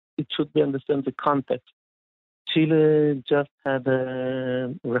should be understand the context. Chile just had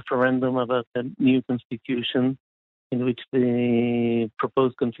a referendum about a new constitution in which the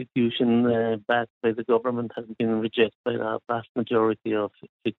proposed constitution backed by the government has been rejected by a vast majority of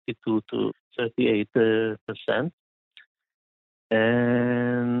 62 to 38%.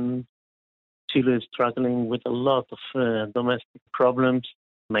 And Chile is struggling with a lot of domestic problems,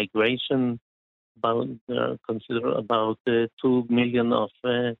 migration. Consider about 2 million of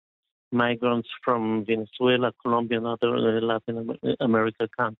migrants from Venezuela, Colombia, and other Latin America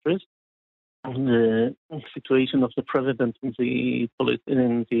countries. The situation of the president in the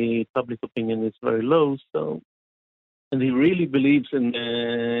public opinion is very low. So, and he really believes in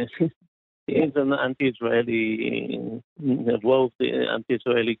he is an anti-Israeli, the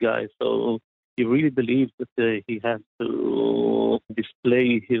anti-Israeli guy. So he really believes that he has to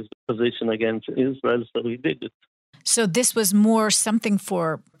display his position against Israel. So he did it. So this was more something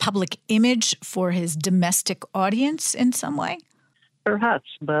for public image for his domestic audience in some way? Perhaps,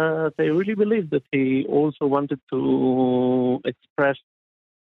 but I really believe that he also wanted to express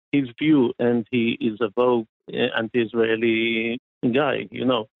his view, and he is a vogue anti-Israeli guy.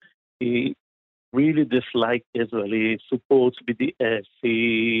 He really disliked Israel. He supports BDS.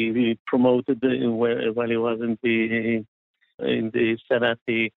 He promoted while he was in the Senate.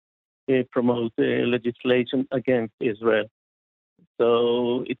 He promoted legislation against Israel.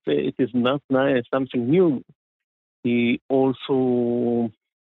 So it is not something new. He also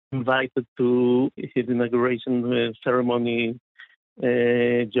invited to his inauguration ceremony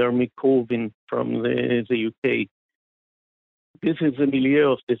Jeremy Corbyn from the UK. This is the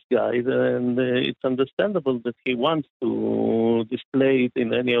milieu of this guy, and it's understandable that he wants to display it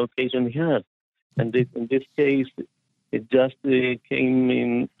in any occasion he has. And in this case, it just came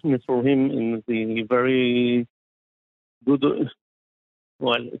in for him in the very good,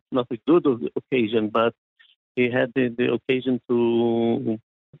 well, it's not a good occasion, but he had the occasion to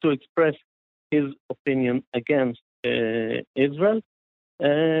express his opinion against Israel,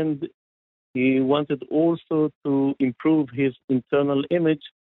 and he wanted also to improve his internal image,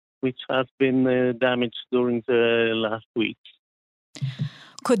 which has been damaged during the last weeks.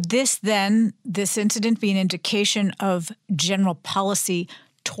 Could this incident be an indication of general policy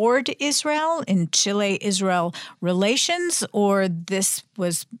toward Israel in Chile-Israel relations, or this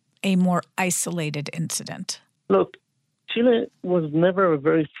was a more isolated incident? Look, Chile was never a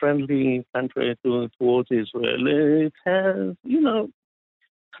very friendly country towards Israel. It has,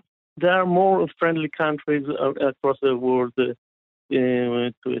 there are more friendly countries across the world to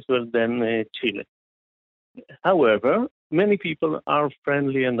Israel than Chile. However, many people are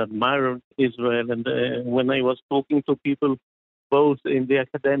friendly and admire Israel. And when I was talking to people, both in the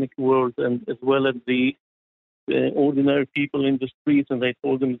academic world and as well as the ordinary people in the streets, and I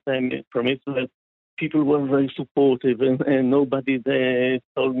told them the same from Israel, people were very supportive, and nobody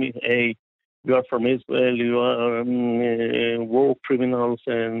told me, hey, you are from Israel, you are war criminals,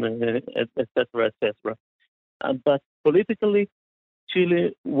 and et cetera, et cetera. But politically,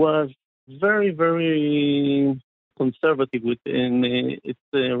 Chile was very, very conservative in its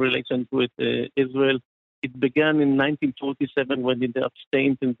relations with Israel. It began in 1947 when it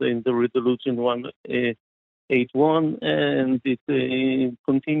abstained in the Resolution 181, and it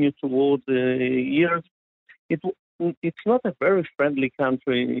continued towards years. It's not a very friendly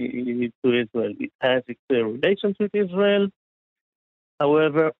country to Israel. It has its relations with Israel.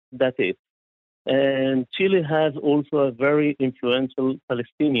 However, that's it. And Chile has also a very influential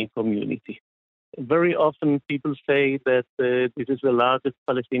Palestinian community. Very often people say that this is the largest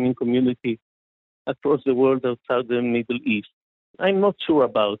Palestinian community across the world outside the Middle East. I'm not sure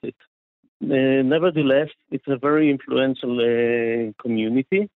about it. Nevertheless, it's a very influential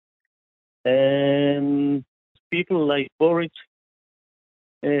community. And people like Boric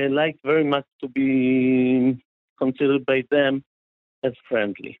like very much to be considered by them as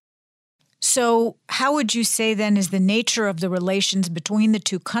friendly. So how would you say then is the nature of the relations between the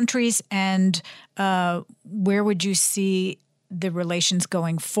two countries, and where would you see the relations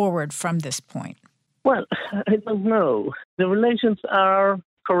going forward from this point? Well, I don't know. The relations are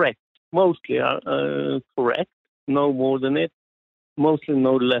correct. Mostly are correct, no more than it, mostly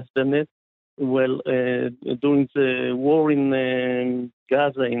no less than it. Well, during the war in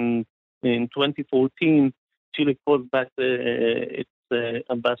Gaza in 2014, Chile called back its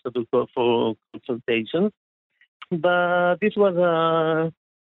ambassador for consultations. But this was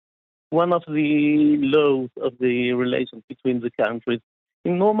one of the lows of the relations between the countries.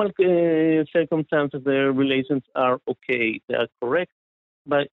 In normal circumstances, the relations are okay. They are correct,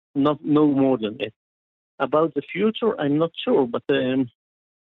 but no more than it. About the future, I'm not sure, but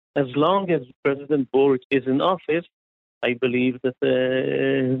as long as President Boric is in office, I believe that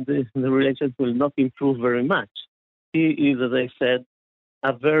the relations will not improve very much. He is, as I said,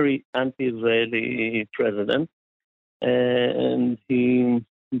 a very anti-Israeli president, and he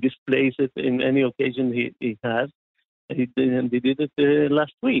displays it in any occasion he has. He did it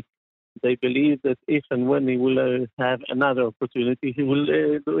last week. They believe that if and when he will have another opportunity, he will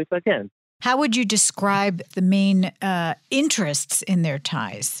do it again. How would you describe the main interests in their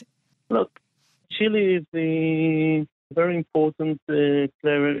ties? Look, Chile is a very important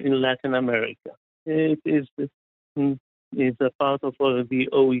player in Latin America. It is a part of the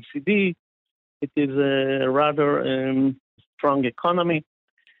OECD. It is a rather strong economy.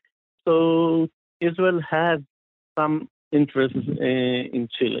 So Israel has some interest in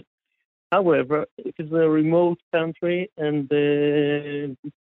Chile. However, it is a remote country, and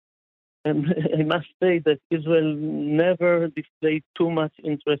I must say that Israel never displayed too much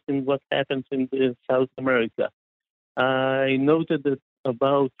interest in what happens in South America. I noted that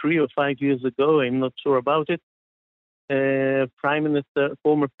about 3 or 5 years ago, I'm not sure about it,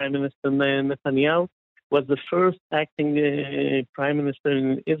 former Prime Minister Netanyahu was the first acting Prime Minister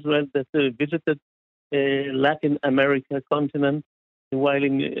in Israel that visited Latin America continent while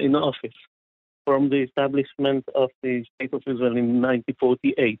in office from the establishment of the State of Israel in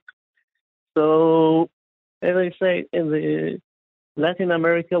 1948. So, as I say, Latin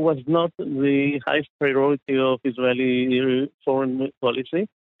America was not the highest priority of Israeli foreign policy,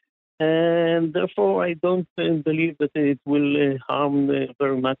 and therefore I don't believe that it will harm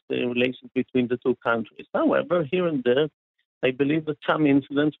very much the relations between the two countries. However, here and there, I believe that some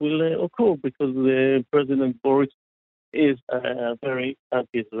incidents will occur because President Boric is a very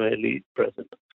anti-Israeli president.